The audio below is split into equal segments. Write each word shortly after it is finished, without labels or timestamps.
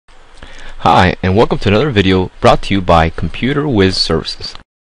Hi, and welcome to another video brought to you by Computer Whiz Services.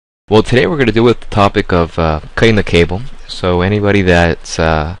 Well, today we're going to deal with the topic of cutting the cable. So anybody that's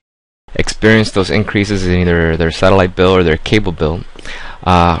experienced those increases in either their satellite bill or their cable bill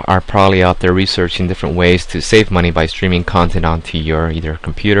are probably out there researching different ways to save money by streaming content onto your either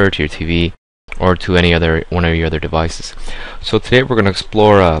computer, to your TV, or to one of your other devices. So today we're going to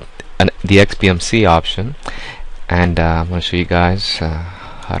explore the XBMC option, and I'm going to show you guys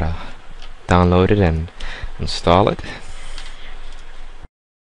how to download it and install it.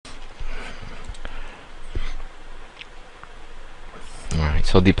 Alright,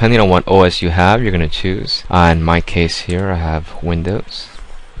 so depending on what OS you have, you're going to choose. In my case here, I have Windows.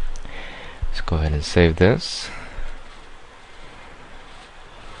 Let's go ahead and save this.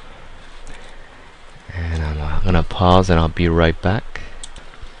 And I'm going to pause and I'll be right back.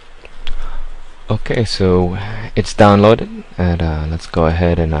 Okay, so it's downloaded, and let's go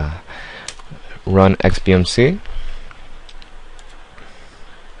ahead and run XBMC.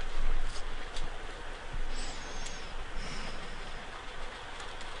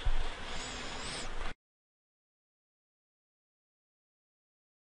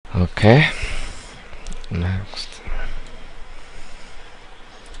 Okay, next.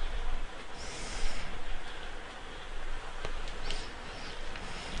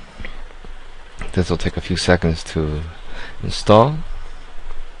 This will take a few seconds to install.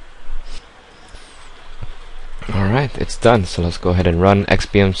 Alright, it's done. So let's go ahead and run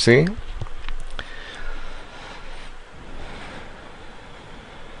XBMC.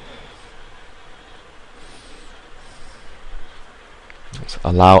 Let's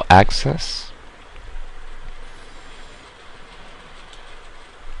allow access.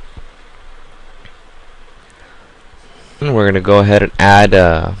 And we're going to go ahead and add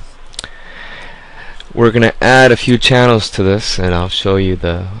a few channels to this, and I'll show you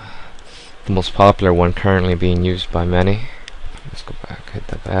the most popular one currently being used by many. Let's go back, hit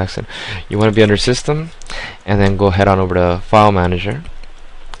that by accident. You want to be under System, and then go ahead on over to File Manager,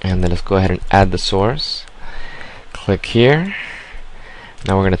 and then let's go ahead and add the source. Click here.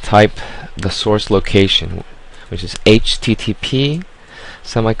 Now we're going to type the source location, which is http://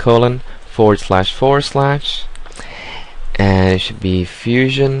 and it should be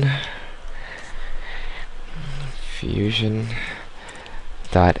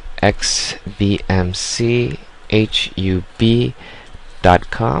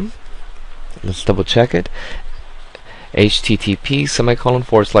Let's double check it. http://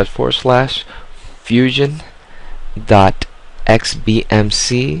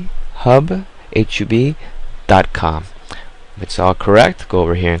 fusion.xbmchub.com. If it's all correct, go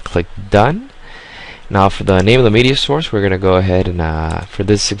over here and click Done. Now for the name of the media source, we're going to go ahead and for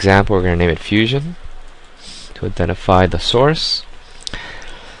this example we're going to name it Fusion to identify the source.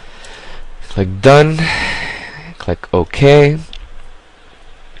 Click Done, click OK,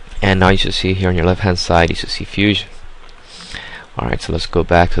 and now you should see here on your left hand side, you should see Fusion. Alright, so let's go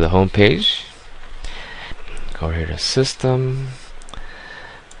back to the home page. Go over here to System,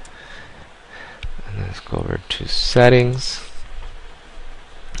 and let's go over to Settings,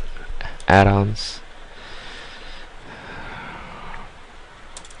 Add-ons,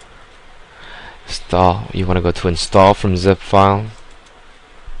 Install. You want to go to Install from zip file.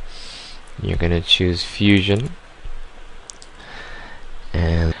 You're going to choose Fusion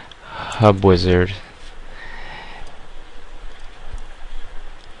and Hub Wizard.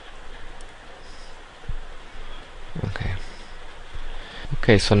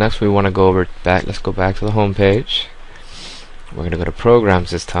 Okay, so next we want to go back. Let's go back to the home page. We're going to go to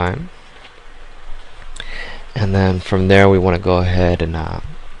Programs this time, and then from there we want to go ahead and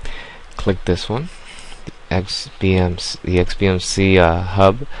click this one, the XBMC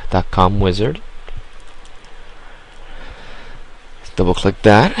hub.com wizard. Double click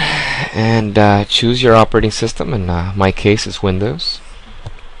that and choose your operating system. In my case, it's Windows,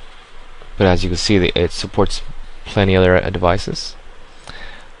 but as you can see, it supports plenty other devices.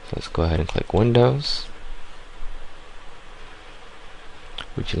 So let's go ahead and click Windows.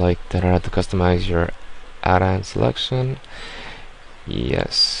 Would you like that I have to customize your add-on selection?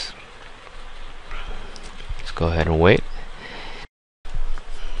 Yes. Let's go ahead and wait.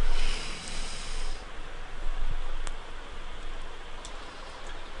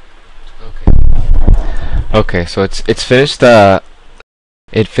 Okay, so it's finished.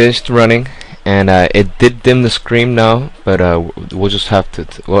 It finished running, and it did dim the screen now, but we'll just have to.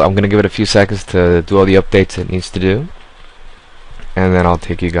 Well, I'm gonna give it a few seconds to do all the updates it needs to do, and then I'll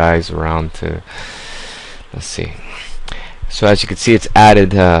take you guys around to. Let's see. So as you can see, it's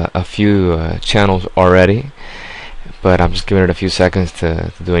added a few channels already, but I'm just giving it a few seconds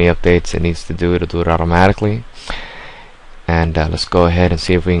to do any updates it needs to do. It'll do it automatically. And let's go ahead and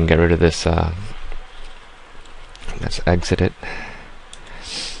see if we can get rid of this. Let's exit it.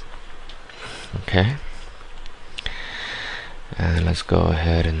 Okay. And let's go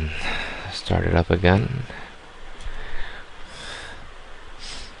ahead and start it up again.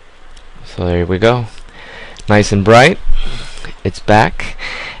 So there we go. Nice and bright. It's back.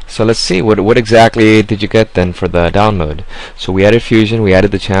 So let's see, what exactly did you get then for the download? So we added Fusion, we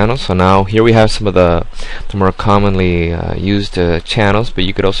added the channels. So now here we have some of the more commonly used channels, but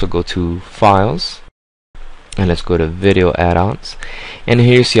you could also go to Files, and let's go to Video Add-ons. And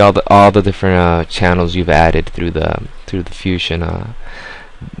here you see all the different channels you've added through the Fusion,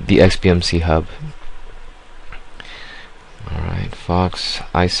 the XBMC hub. All right, Fox,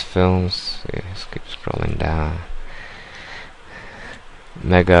 Ice Films. Let's keep scrolling down.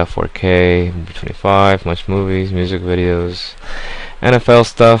 Mega 4K, movie 25, much movies, music videos, NFL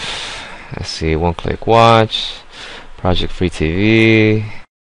stuff. Let's see, One Click Watch, Project Free TV.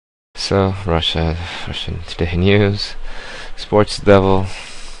 So Russian Today News, Sports Devil.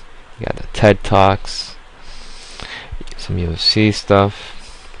 You got the TED Talks, some UFC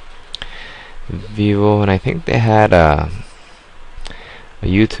stuff, Vivo, and I think they had a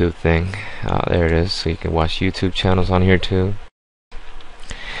YouTube thing. Oh, there it is. So you can watch YouTube channels on here too.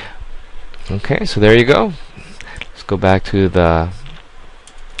 Okay, so there you go. Let's go back to the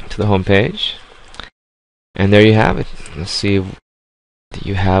home page, and there you have it. Let's see if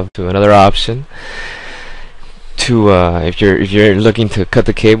you have to another option to if you're looking to cut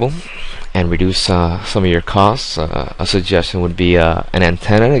the cable and reduce some of your costs. A suggestion would be an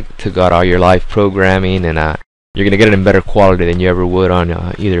antenna to get all your live programming, and you're gonna get it in better quality than you ever would on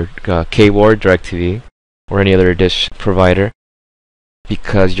either cable or DirecTV or any other dish provider,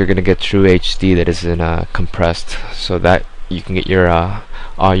 because you're gonna get true HD that isn't compressed, so that you can get your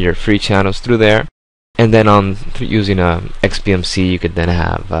all your free channels through there. And then using XBMC, you could then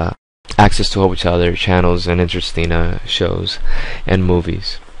have access to a whole bunch of other channels and interesting shows and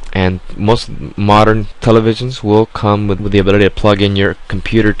movies. And most modern televisions will come with the ability to plug in your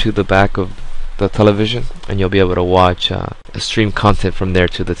computer to the back of the television, and you'll be able to watch stream content from there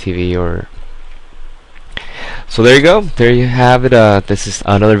to the TV. Or so there you go. There you have it. This is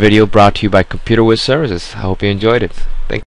another video brought to you by Computer Whiz Services. I hope you enjoyed it.